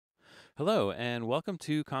Hello, and welcome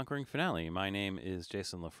to Conquering Finale. My name is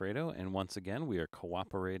Jason Lafredo, and once again, we are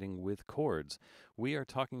cooperating with Chords. We are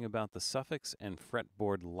talking about the Suffix and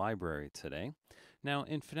Fretboard Library today. Now,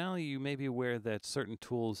 in Finale, you may be aware that certain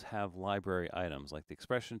tools have library items, like the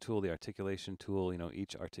expression tool, the articulation tool.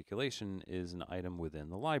 Each articulation is an item within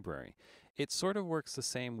the library. It sort of works the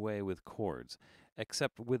same way with chords.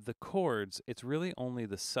 Except with the chords, it's really only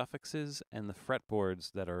the suffixes and the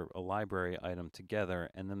fretboards that are a library item together,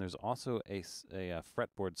 and then there's also a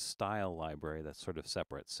fretboard style library that's sort of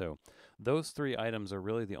separate. So those three items are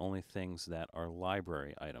really the only things that are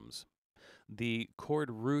library items. The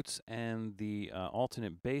chord roots and the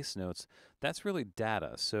alternate bass notes, that's really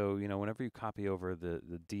data. So, whenever you copy over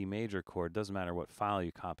the D major chord, doesn't matter what file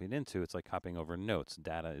you copy it into, it's like copying over notes.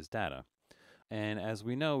 Data is data. And as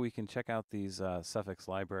we know, we can check out these suffix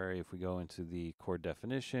library. If we go into the chord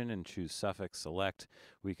definition and choose suffix select,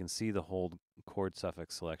 we can see the whole chord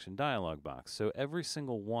suffix selection dialog box. So every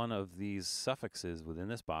single one of these suffixes within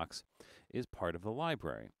this box is part of the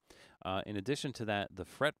library. In addition to that, the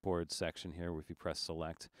fretboard section here, if you press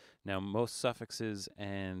select, now most suffixes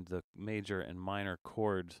and the major and minor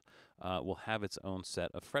chords will have its own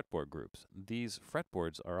set of fretboard groups. These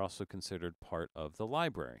fretboards are also considered part of the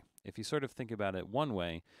library. If you sort of think about it one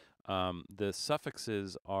way, the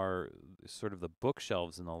suffixes are sort of the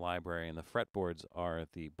bookshelves in the library, and the fretboards are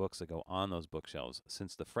the books that go on those bookshelves,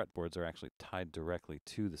 since the fretboards are actually tied directly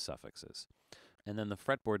to the suffixes. And then the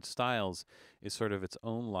fretboard styles is sort of its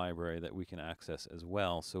own library that we can access as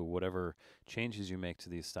well. So whatever changes you make to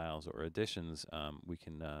these styles or additions, we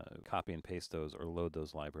can copy and paste those or load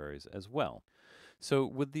those libraries as well. So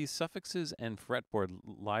with these suffixes and fretboard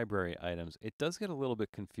library items, it does get a little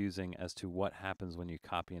bit confusing as to what happens when you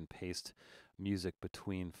copy and paste music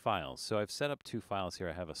between files. So I've set up two files here.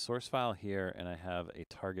 I have a source file here and I have a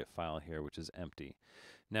target file here, which is empty.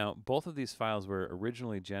 Now, both of these files were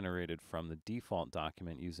originally generated from the default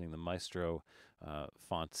document using the Maestro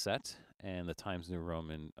font set and the Times New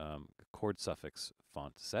Roman chord suffix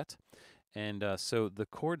font set. And so the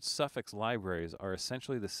chord suffix libraries are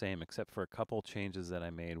essentially the same except for a couple changes that I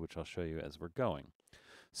made, which I'll show you as we're going.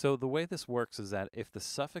 So the way this works is that if the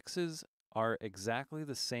suffixes are exactly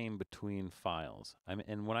the same between files,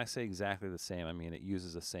 and when I say exactly the same, I mean it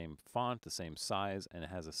uses the same font, the same size, and it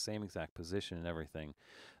has the same exact position and everything,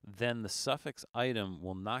 then the suffix item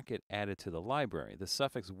will not get added to the library. The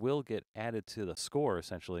suffix will get added to the score,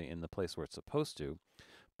 essentially, in the place where it's supposed to,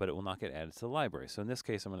 but it will not get added to the library. So in this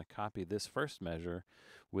case, I'm going to copy this first measure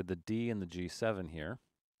with the D and the G7 here,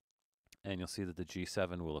 and you'll see that the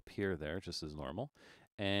G7 will appear there just as normal.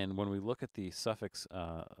 And when we look at the suffix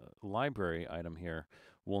library item here,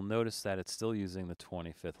 we'll notice that it's still using the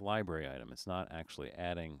 25th library item. It's not actually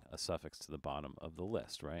adding a suffix to the bottom of the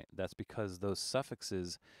list, right? That's because those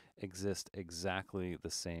suffixes exist exactly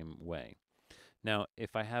the same way. Now,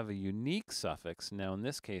 if I have a unique suffix, now in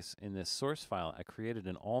this case, in this source file, I created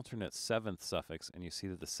an alternate 7th suffix, and you see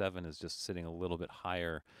that the 7 is just sitting a little bit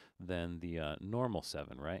higher than the normal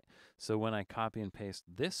 7, right? So when I copy and paste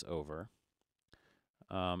this over,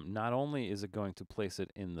 not only is it going to place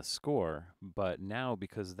it in the score, but now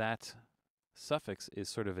because that suffix is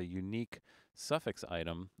sort of a unique suffix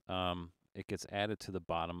item, it gets added to the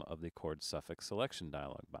bottom of the chord suffix selection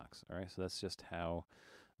dialog box. All right, so that's just how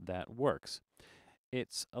that works.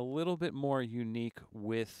 It's a little bit more unique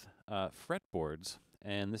with fretboards,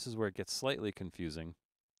 and this is where it gets slightly confusing.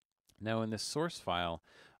 Now in this source file,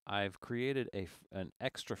 I've created an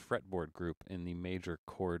extra fretboard group in the major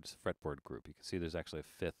chords fretboard group. You can see there's actually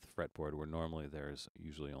a 5th fretboard where normally there's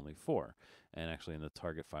usually only 4. And actually in the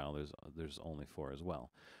target file, there's only 4 as well.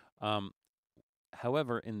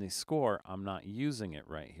 However, in the score, I'm not using it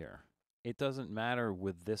right here. It doesn't matter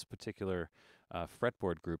with this particular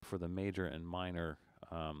fretboard group for the major and minor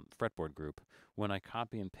fretboard group. When I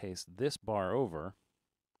copy and paste this bar over,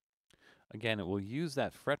 again, it will use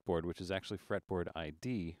that fretboard, which is actually fretboard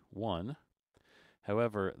ID 1.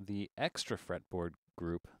 However, the extra fretboard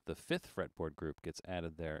group, the 5th fretboard group, gets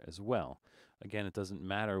added there as well. Again, it doesn't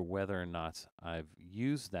matter whether or not I've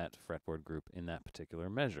used that fretboard group in that particular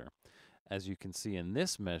measure. As you can see in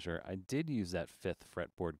this measure, I did use that 5th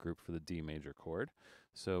fretboard group for the D major chord.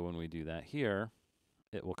 So when we do that here,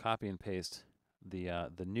 it will copy and paste the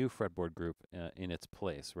new fretboard group in its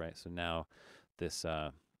place, right? So now this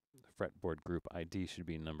fretboard group ID should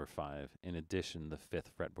be number 5. In addition, the 5th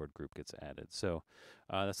fretboard group gets added. So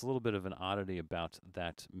that's a little bit of an oddity about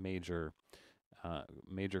that major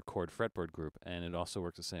chord fretboard group, and it also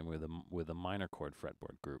works the same with the minor chord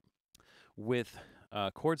fretboard group. With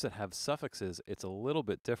chords that have suffixes, it's a little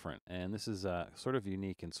bit different, and this is sort of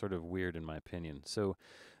unique and sort of weird in my opinion. So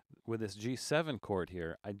with this G7 chord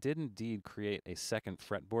here, I did indeed create a second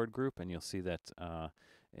fretboard group, and you'll see that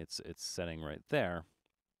it's setting right there.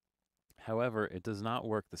 However, it does not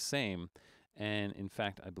work the same, and in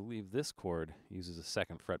fact, I believe this chord uses a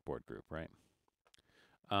second fretboard group, right?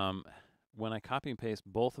 When I copy and paste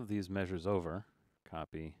both of these measures over,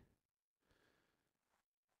 copy,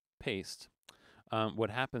 paste, what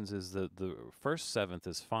happens is the first seventh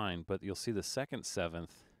is fine, but you'll see the second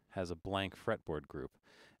seventh has a blank fretboard group.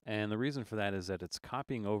 And the reason for that is that it's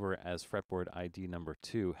copying over as fretboard ID number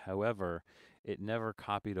 2. However, it never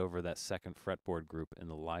copied over that second fretboard group in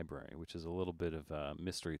the library, which is a little bit of a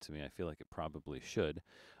mystery to me. I feel like it probably should,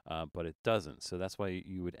 but it doesn't. So that's why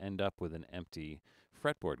you would end up with an empty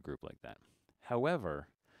fretboard group like that. However,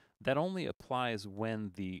 that only applies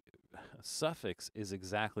when the suffix is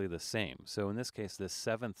exactly the same. So in this case, this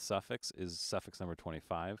 7th suffix is suffix number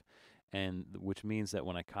 25, and which means that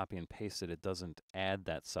when I copy and paste it, it doesn't add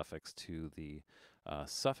that suffix to the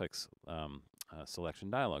suffix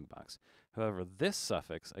selection dialog box. However, this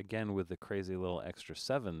suffix, again with the crazy little extra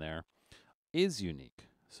 7 there, is unique.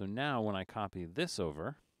 So now when I copy this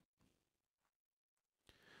over,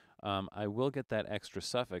 I will get that extra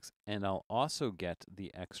suffix, and I'll also get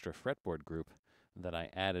the extra fretboard group that I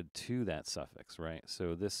added to that suffix, right?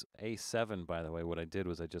 So this A7, by the way, what I did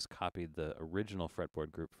was I just copied the original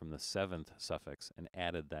fretboard group from the 7th suffix and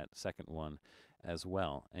added that second one as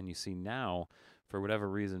well. And you see now, for whatever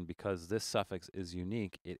reason, because this suffix is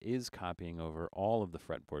unique, it is copying over all of the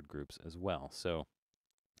fretboard groups as well. So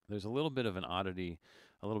there's a little bit of an oddity,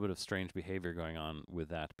 a little bit of strange behavior going on with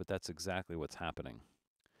that, but that's exactly what's happening.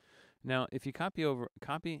 Now, if you copy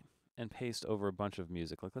and paste over a bunch of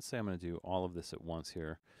music, like let's say I'm going to do all of this at once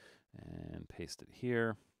here and paste it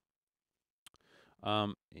here.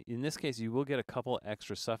 In this case, you will get a couple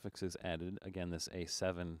extra suffixes added. Again, this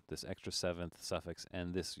A7, this extra 7th suffix,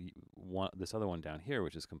 and this other one down here,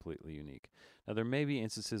 which is completely unique. Now, there may be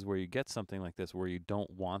instances where you get something like this where you don't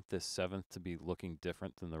want this 7th to be looking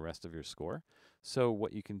different than the rest of your score. So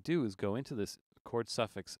what you can do is go into this chord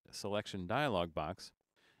suffix selection dialog box,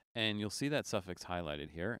 and you'll see that suffix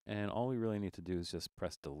highlighted here, and all we really need to do is just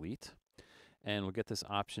press delete, and we'll get this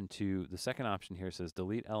option to, the second option here says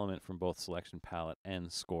delete element from both selection palette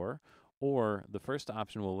and score, or the first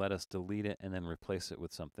option will let us delete it and then replace it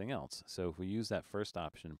with something else. So if we use that first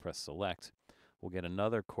option and press select, we'll get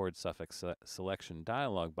another chord suffix selection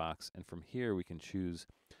dialog box, and from here we can choose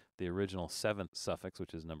the original 7th suffix,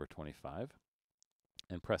 which is number 25,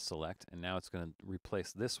 and press select, and now it's going to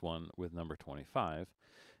replace this one with number 25.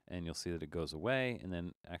 And you'll see that it goes away, and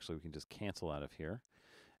then actually we can just cancel out of here,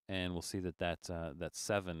 and we'll see that that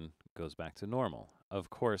 7 goes back to normal. Of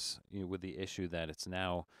course, with the issue that it's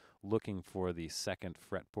now looking for the second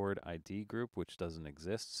fretboard ID group, which doesn't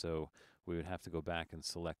exist, so we would have to go back and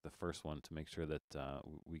select the first one to make sure that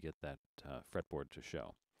we get that fretboard to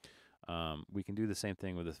show. We can do the same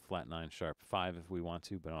thing with this flat 9 sharp 5 if we want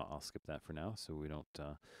to, but I'll skip that for now so we don't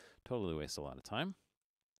totally waste a lot of time.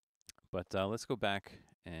 But let's go back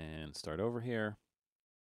and start over here.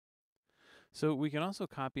 So we can also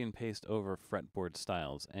copy and paste over fretboard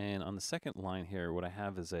styles. And on the second line here, what I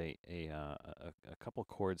have is a couple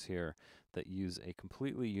chords here that use a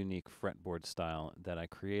completely unique fretboard style that I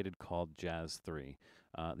created called Jazz 3.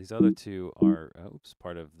 These other two are,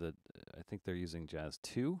 part of the, I think they're using Jazz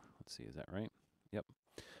 2. Let's see, is that right? Yep.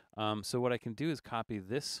 So what I can do is copy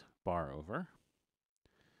this bar over,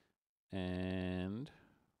 and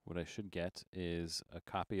what I should get is a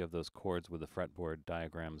copy of those chords with the fretboard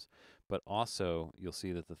diagrams, but also you'll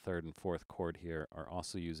see that the 3rd and 4th chord here are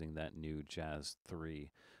also using that new Jazz 3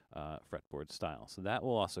 fretboard style. So that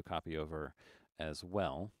will also copy over as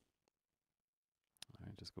well. All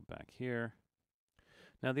right, just go back here.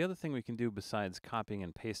 Now the other thing we can do besides copying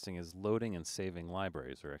and pasting is loading and saving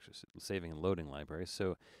libraries, or actually saving and loading libraries.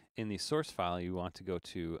 So in the source file, you want to go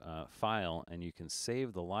to File, and you can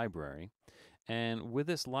save the library. And with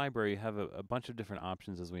this library, you have a bunch of different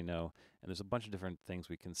options, as we know, and there's a bunch of different things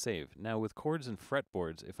we can save. Now, with chords and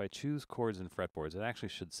fretboards, if I choose chords and fretboards, it actually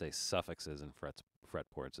should say suffixes and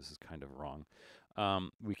fretboards. This is kind of wrong.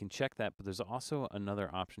 We can check that, but there's also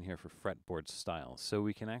another option here for fretboard styles. So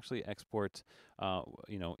we can actually export,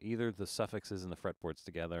 either the suffixes and the fretboards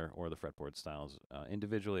together, or the fretboard styles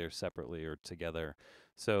individually or separately or together.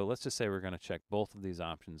 So let's just say we're going to check both of these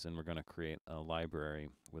options, and we're going to create a library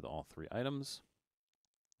with all 3 items.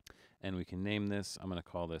 And we can name this, I'm going to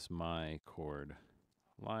call this my chord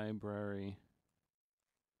library.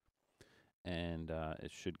 And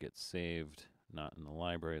it should get saved, not in the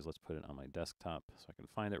libraries. Let's put it on my desktop so I can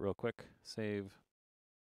find it real quick. Save.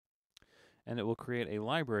 and it will create a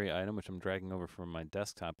library item, which I'm dragging over from my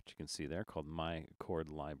desktop, which you can see there, called My Chord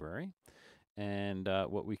Library. And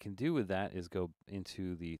what we can do with that is go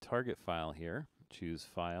into the target file here, choose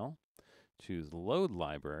File, choose Load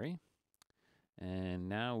Library, and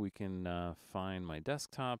now we can find my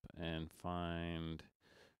desktop and find,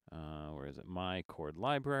 where is it, My Chord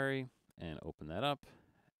Library, and open that up.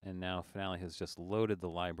 And now Finale has just loaded the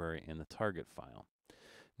library in the target file.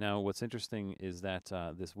 Now what's interesting is that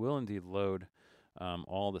this will indeed load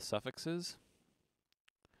all the suffixes.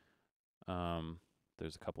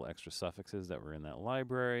 There's a couple extra suffixes that were in that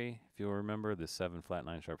library. If you'll remember, the 7 flat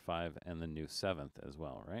 9 sharp 5 and the new 7th as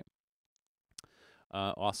well, right?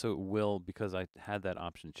 Also, it will, because I had that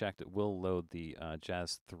option checked, it will load the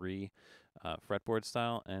Jazz 3 fretboard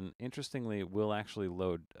style, and interestingly, it will actually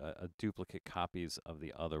load a duplicate copies of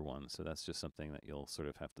the other one, so that's just something that you'll sort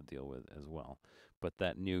of have to deal with as well. But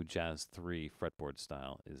that new Jazz 3 fretboard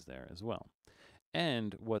style is there as well.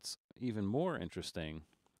 And what's even more interesting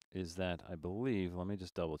is that I believe, let me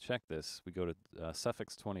just double check this, we go to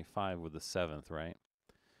suffix 25 with the 7th, right?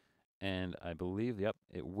 And I believe, yep,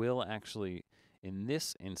 it will actually, in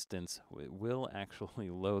this instance, it will actually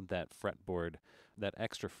load that fretboard, that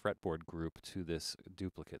extra fretboard group to this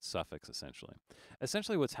duplicate suffix, essentially.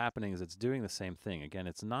 Essentially what's happening is it's doing the same thing. Again,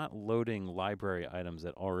 it's not loading library items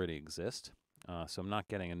that already exist. So I'm not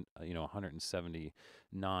getting,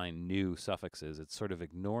 179 new suffixes. It's sort of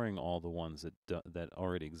ignoring all the ones that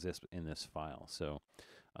already exist in this file. So,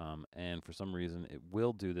 and for some reason, it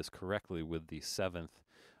will do this correctly with the 7th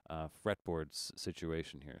fretboard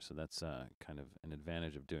situation here. So that's kind of an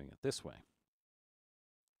advantage of doing it this way.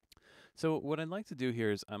 So what I'd like to do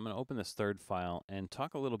here is I'm going to open this third file and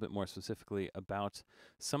talk a little bit more specifically about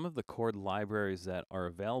some of the chord libraries that are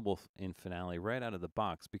available in Finale right out of the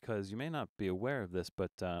box, because you may not be aware of this,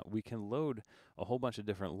 but we can load a whole bunch of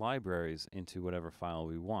different libraries into whatever file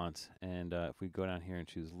we want. And if we go down here and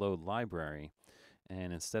choose Load Library,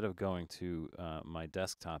 and instead of going to my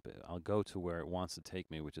desktop, I'll go to where it wants to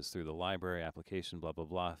take me, which is through the library application, blah, blah,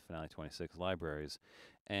 blah, Finale 26 libraries.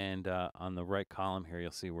 And on the right column here,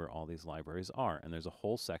 you'll see where all these libraries are. And there's a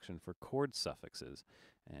whole section for chord suffixes.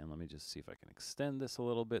 And let me just see if I can extend this a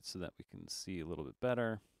little bit so that we can see a little bit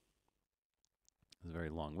better. It's a very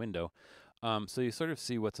long window. So you sort of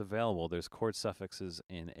see what's available. There's chord suffixes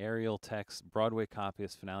in Arial, text, Broadway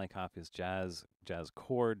copyist, Finale copyist, jazz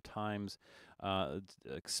chord, times,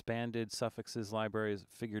 expanded suffixes libraries,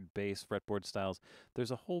 figured bass, fretboard styles.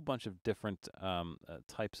 There's a whole bunch of different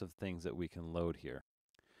types of things that we can load here.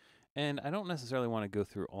 And I don't necessarily want to go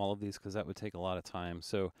through all of these because that would take a lot of time.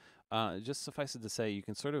 So just suffice it to say, you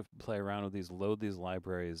can sort of play around with these, load these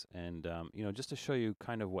libraries, and just to show you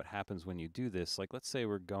kind of what happens when you do this. Like, let's say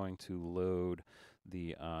we're going to load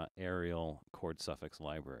the Arial chord suffix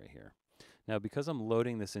library here. Now, because I'm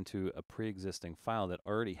loading this into a pre-existing file that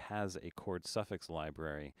already has a chord suffix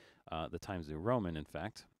library, the Times New Roman, in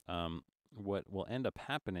fact, what will end up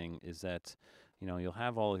happening is that you'll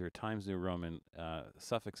have all of your Times New Roman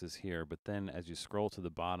suffixes here, but then as you scroll to the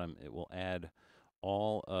bottom, it will add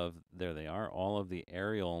all of, there they are, all of the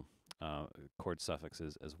Arial chord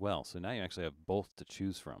suffixes as well. So now you actually have both to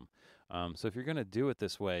choose from. So if you're going to do it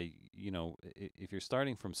this way, if you're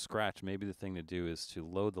starting from scratch, maybe the thing to do is to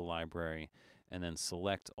load the library and then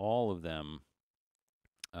select all of them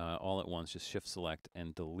all at once, just shift select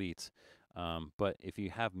and delete. But if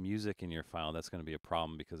you have music in your file, that's going to be a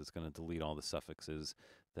problem because it's going to delete all the suffixes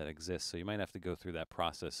that exist. So you might have to go through that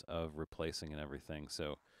process of replacing and everything.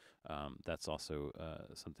 So that's also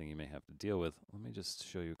something you may have to deal with. Let me just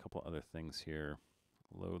show you a couple other things here.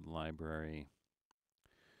 Load library.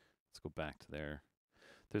 Let's go back to there.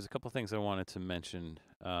 There's a couple things I wanted to mention.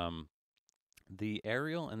 The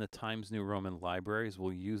Arial and the Times New Roman libraries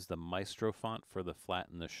will use the Maestro font for the flat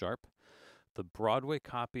and the sharp. The Broadway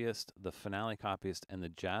copyist, the Finale copyist, and the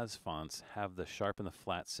jazz fonts have the sharp and the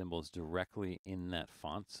flat symbols directly in that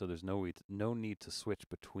font, so there's no need to switch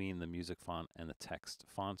between the music font and the text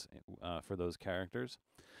font for those characters.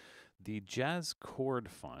 The jazz chord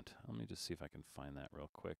font, let me just see if I can find that real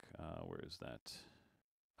quick. Where is that?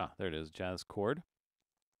 Ah, there it is, jazz chord.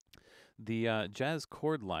 The jazz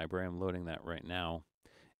chord library, I'm loading that right now,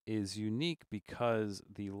 is unique because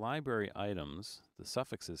the library items, the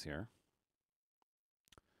suffixes here,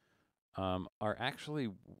 are actually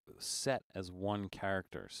set as one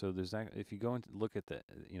character. So there's if you go and look at the,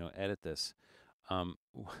 edit this,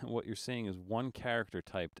 what you're seeing is one character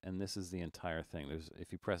typed, and this is the entire thing.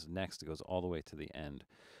 If you press next, it goes all the way to the end.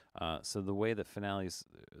 So the way that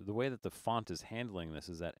the way that the font is handling this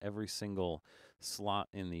is that every single slot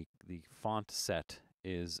in the font set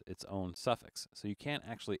is its own suffix. So you can't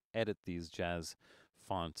actually edit these jazz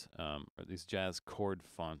font or these jazz chord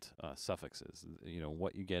font suffixes. You know,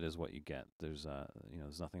 what you get is what you get. There's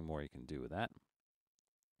there's nothing more you can do with that.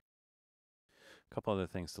 A couple other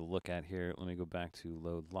things to look at here. Let me go back to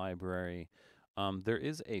load library. There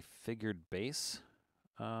is a figured bass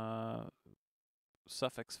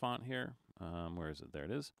suffix font here. Where is it? There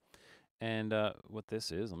it is. And what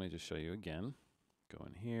this is, let me just show you again. Go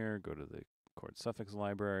in here, go to the chord suffix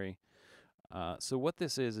library. So what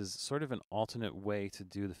this is sort of an alternate way to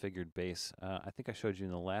do the figured bass. I think I showed you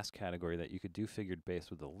in the last category that you could do figured bass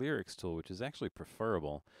with the lyrics tool, which is actually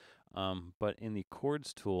preferable. But in the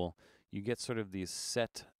chords tool, you get sort of these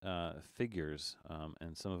set figures,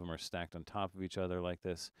 and some of them are stacked on top of each other like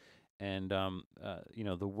this. And you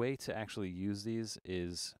know, the way to actually use these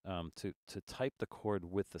is to type the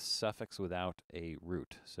chord with the suffix without a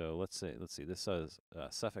root. So let's see, this says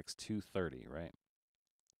suffix 230, right?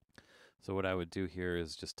 So what I would do here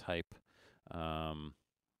is just type colon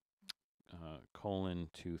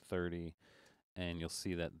 230, and you'll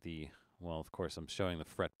see that well, of course, I'm showing the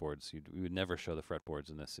fretboards. We would never show the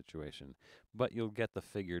fretboards in this situation, but you'll get the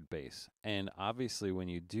figured bass. And obviously, when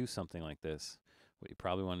you do something like this, what you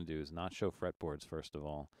probably want to do is not show fretboards, first of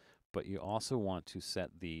all, but you also want to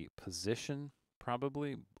set the position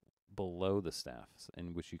probably below the staff,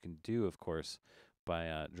 and which you can do, of course,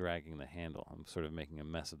 by dragging the handle. I'm sort of making a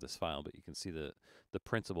mess of this file, but you can see the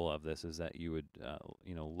principle of this is that you would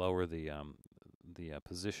lower the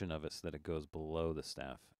position of it so that it goes below the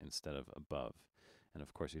staff instead of above. And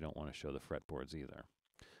of course, you don't want to show the fretboards either.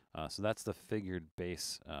 So that's the figured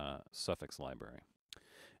bass suffix library.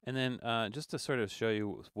 And then just to sort of show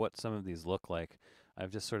you what some of these look like,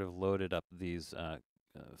 I've just sort of loaded up these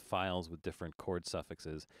files with different chord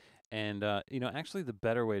suffixes. And actually the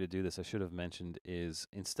better way to do this, I should have mentioned, is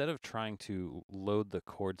instead of trying to load the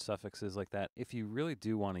chord suffixes like that, if you really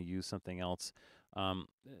do want to use something else,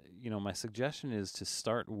 my suggestion is to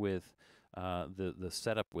start with the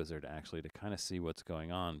setup wizard, actually, to kind of see what's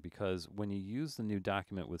going on. Because when you use the new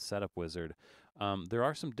document with setup wizard, there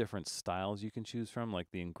are some different styles you can choose from.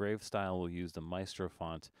 Like the engraved style will use the Maestro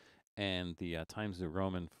font, and the Times New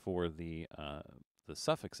Roman for the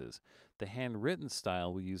suffixes. The handwritten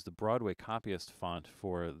style will use the Broadway copyist font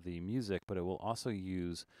for the music, but it will also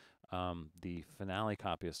use the finale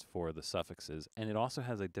copyist for the suffixes, and it also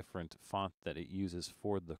has a different font that it uses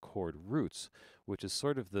for the chord roots, which is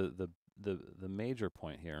sort of the major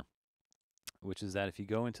point here, which is that if you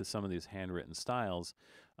go into some of these handwritten styles,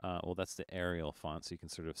 well, that's the Arial font, so you can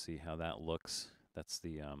sort of see how that looks. That's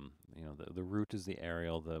the root is the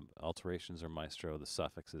Arial, the alterations are Maestro, the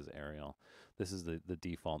suffix is Arial. This is the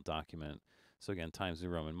default document. So again, Times New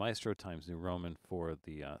Roman Maestro, Times New Roman for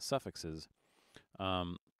the suffixes.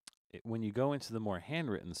 When you go into the more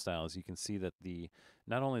handwritten styles, you can see that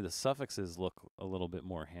not only the suffixes look a little bit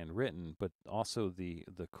more handwritten, but also the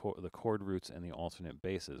chord roots and the alternate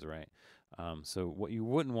bases, right? So what you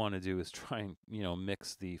wouldn't want to do is try and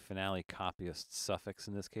mix the finale copyist suffix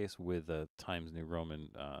in this case with the Times New Roman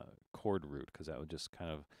chord root, because that would just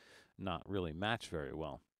kind of not really match very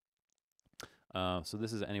well. So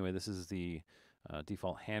this is the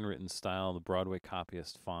default handwritten style, the Broadway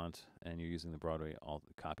copyist font, and you're using the Broadway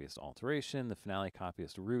copyist alteration, the finale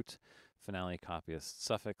copyist root, finale copyist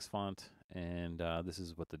suffix font, and this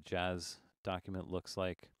is what the jazz document looks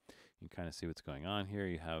like. You can kind of see what's going on here.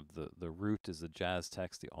 You have the root is the jazz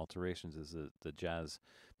text, the alterations is the jazz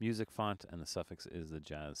music font, and the suffix is the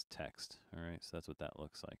jazz text. All right, so that's what that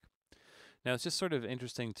looks like. Now, it's just sort of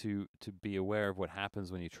interesting to be aware of what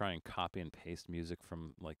happens when you try and copy and paste music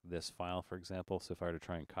from like this file, for example. So if I were to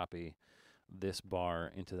try and copy this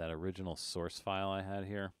bar into that original source file I had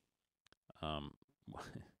here,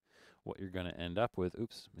 what you're going to end up with,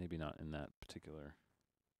 oops, maybe not in that particular,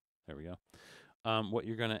 there we go. What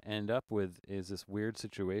you're going to end up with is this weird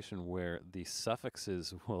situation where the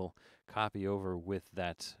suffixes will copy over with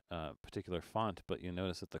that particular font, but you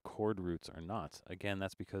notice that the chord roots are not. Again,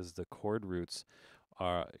 that's because the chord roots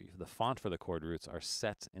the font for the chord roots are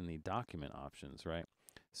set in the document options, right?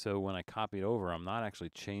 So when I copy it over, I'm not actually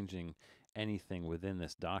changing anything within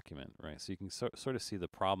this document, right? So you can sort of see the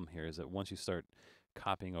problem here is that once you start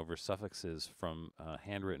copying over suffixes from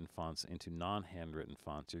handwritten fonts into non-handwritten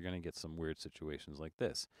fonts, you're going to get some weird situations like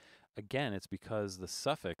this. Again, it's because the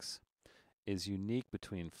suffix is unique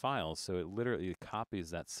between files, so it literally copies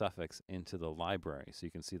that suffix into the library, so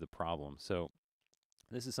you can see the problem. So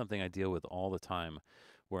this is something I deal with all the time,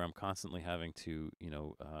 where I'm constantly having to,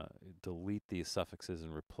 delete these suffixes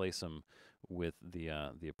and replace them with the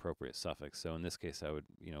appropriate suffix. So in this case, I would,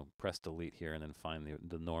 press delete here and then find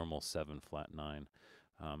the normal 7 flat 9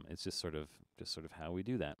 It's just sort of how we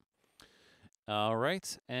do that. All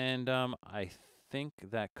right, and I think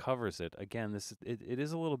that covers it. Again, it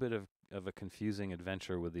is a little bit of a confusing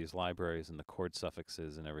adventure with these libraries and the chord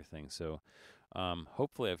suffixes and everything. So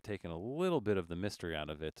hopefully I've taken a little bit of the mystery out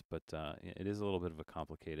of it, but it is a little bit of a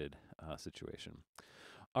complicated situation.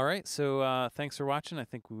 All right, so thanks for watching. I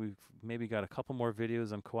think we've maybe got a couple more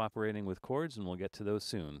videos on cooperating with chords, and we'll get to those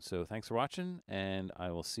soon. So thanks for watching, and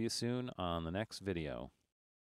I will see you soon on the next video.